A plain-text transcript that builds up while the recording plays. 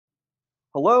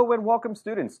Hello and welcome,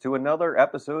 students, to another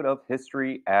episode of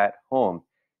History at Home.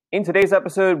 In today's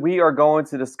episode, we are going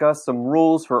to discuss some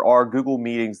rules for our Google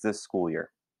Meetings this school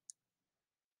year.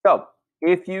 So,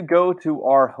 if you go to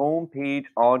our home page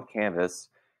on Canvas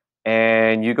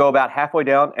and you go about halfway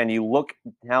down and you look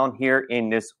down here in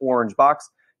this orange box,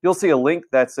 you'll see a link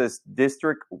that says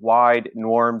District-Wide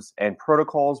Norms and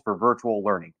Protocols for Virtual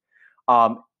Learning.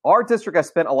 Our district has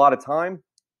spent a lot of time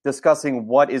discussing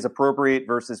what is appropriate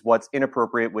versus what's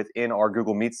inappropriate within our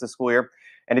Google Meets this school year.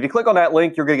 And if you click on that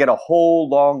link, you're going to get a whole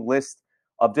long list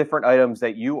of different items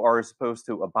that you are supposed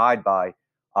to abide by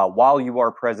while you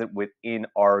are present within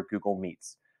our Google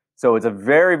Meets. So it's a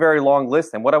very, very long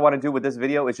list. And what I want to do with this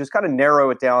video is just kind of narrow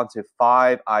it down to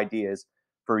 5 ideas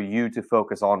for you to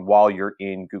focus on while you're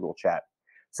in Google Chat.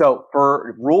 So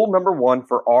for rule number 1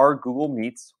 for our Google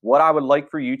Meets, what I would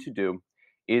like for you to do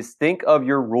is think of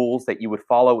your rules that you would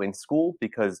follow in school,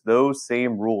 because those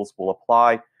same rules will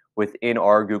apply within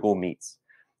our Google Meets.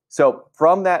 So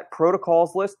from that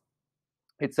protocols list,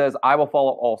 it says, I will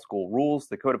follow all school rules.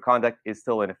 The code of conduct is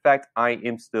still in effect. I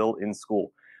am still in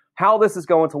school. How this is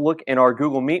going to look in our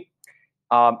Google Meet,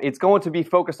 it's going to be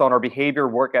focused on our behavior,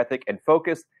 work ethic, and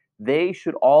focus. They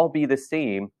should all be the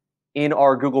same in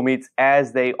our Google Meets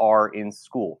as they are in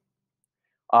school.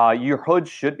 Your hood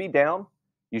should be down.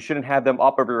 You shouldn't have them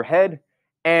up over your head.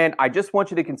 And I just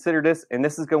want you to consider this, and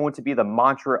this is going to be the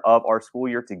mantra of our school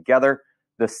year together.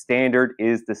 The standard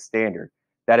is the standard.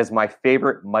 That is my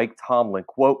favorite Mike Tomlin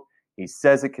quote. He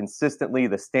says it consistently,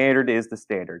 the standard is the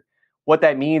standard. What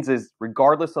that means is,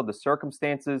 regardless of the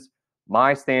circumstances,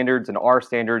 my standards and our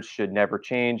standards should never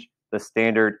change. The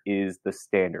standard is the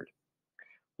standard.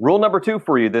 Rule number 2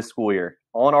 for you this school year.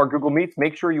 On our Google Meets,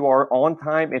 make sure you are on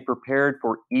time and prepared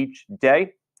for each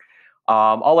day.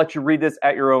 I'll let you read this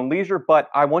at your own leisure, but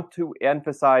I want to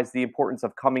emphasize the importance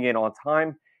of coming in on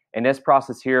time. In this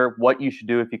process here, what you should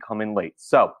do if you come in late.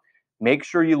 So make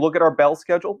sure you look at our bell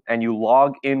schedule and you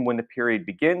log in when the period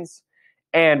begins.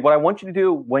 And what I want you to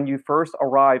do when you first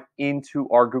arrive into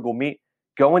our Google Meet,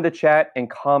 go into chat and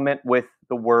comment with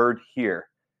the word here.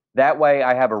 That way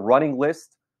I have a running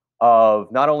list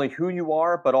of not only who you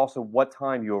are, but also what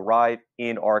time you arrive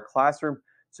in our classroom.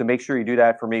 So make sure you do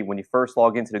that for me when you first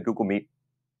log into the Google Meet.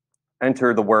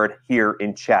 Enter the word here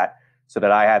in chat so that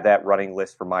I have that running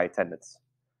list for my attendance.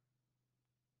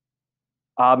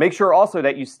 Make sure also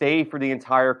that you stay for the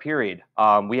entire period.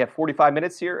 We have 45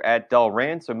 minutes here at Del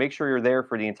Rand, so make sure you're there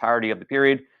for the entirety of the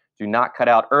period. Do not cut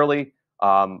out early.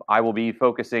 I will be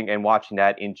focusing and watching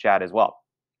that in chat as well.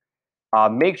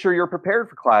 Make sure you're prepared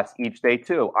for class each day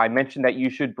too. I mentioned that you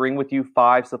should bring with you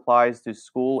 5 supplies to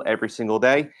school every single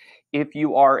day. If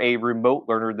you are a remote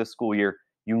learner this school year,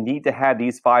 you need to have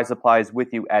these 5 supplies with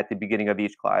you at the beginning of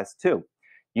each class too.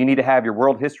 You need to have your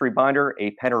world history binder,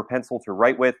 a pen or pencil to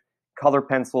write with, color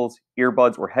pencils,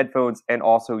 earbuds or headphones, and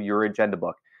also your agenda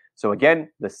book. So again,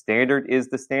 the standard is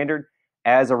the standard.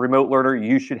 As a remote learner,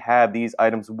 you should have these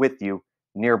items with you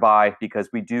nearby because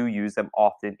we do use them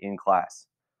often in class.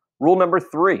 Rule number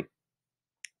 3,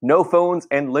 no phones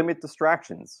and limit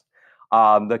distractions.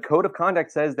 The code of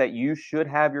conduct says that you should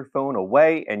have your phone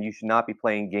away and you should not be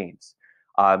playing games.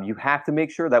 You have to make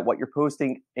sure that what you're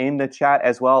posting in the chat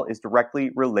as well is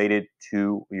directly related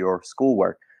to your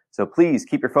schoolwork. So please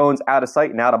keep your phones out of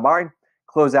sight and out of mind.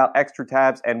 Close out extra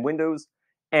tabs and windows,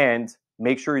 and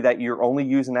make sure that you're only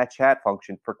using that chat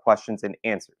function for questions and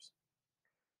answers.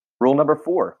 Rule number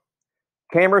 4,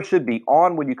 camera should be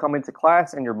on when you come into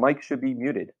class and your mic should be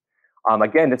muted.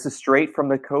 Again, this is straight from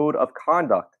the code of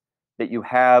conduct that you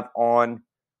have on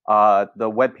the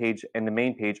web page and the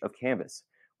main page of Canvas.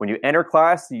 When you enter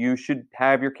class, you should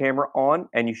have your camera on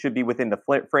and you should be within the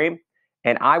frame.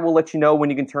 And I will let you know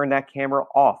when you can turn that camera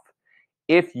off.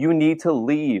 If you need to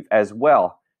leave as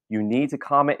well, you need to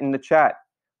comment in the chat.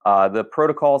 The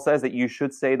protocol says that you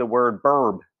should say the word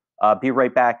burb, be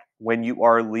right back, when you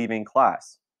are leaving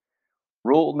class.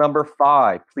 Rule number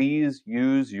 5, please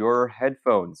use your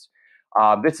headphones.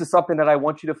 This is something that I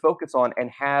want you to focus on and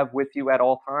have with you at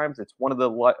all times. It's one of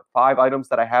the 5 items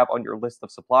that I have on your list of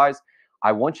supplies.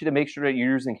 I want you to make sure that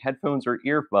you're using headphones or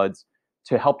earbuds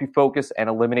to help you focus and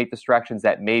eliminate distractions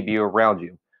that may be around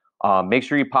you. Make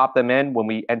sure you pop them in when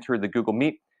we enter the Google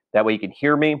Meet. That way you can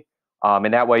hear me,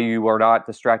 and that way you are not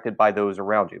distracted by those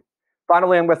around you.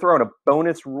 Finally, I'm going to throw in a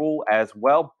bonus rule as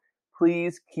well.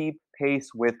 Please keep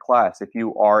pace with class if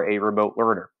you are a remote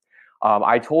learner.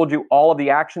 I told you all of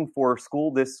the action for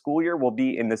school this school year will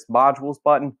be in this modules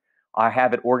button. I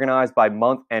have it organized by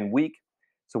month and week.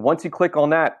 So once you click on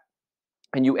that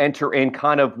and you enter in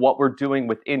kind of what we're doing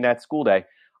within that school day,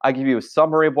 I give you a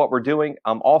summary of what we're doing.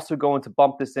 I'm also going to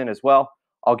bump this in as well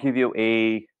I'll give you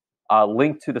a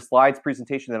link to the slides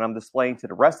presentation that I'm displaying to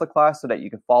the rest of the class so that you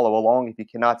can follow along. If you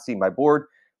cannot see my board,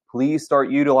 please start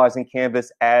utilizing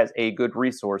Canvas as a good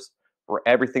resource for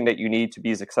everything that you need to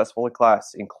be successful in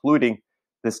class, including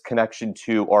this connection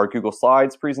to our Google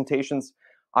Slides presentations.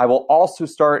 I will also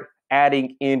start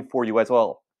adding in for you as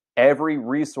well every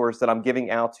resource that I'm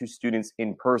giving out to students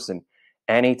in person,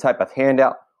 any type of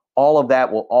handout, all of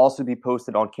that will also be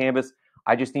posted on Canvas.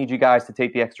 I just need you guys to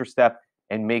take the extra step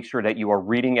and make sure that you are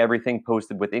reading everything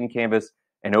posted within Canvas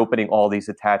and opening all these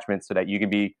attachments so that you can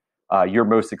be your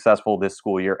most successful this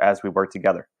school year as we work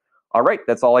together. All right,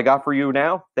 that's all I got for you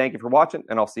now. Thank you for watching,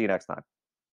 and I'll see you next time.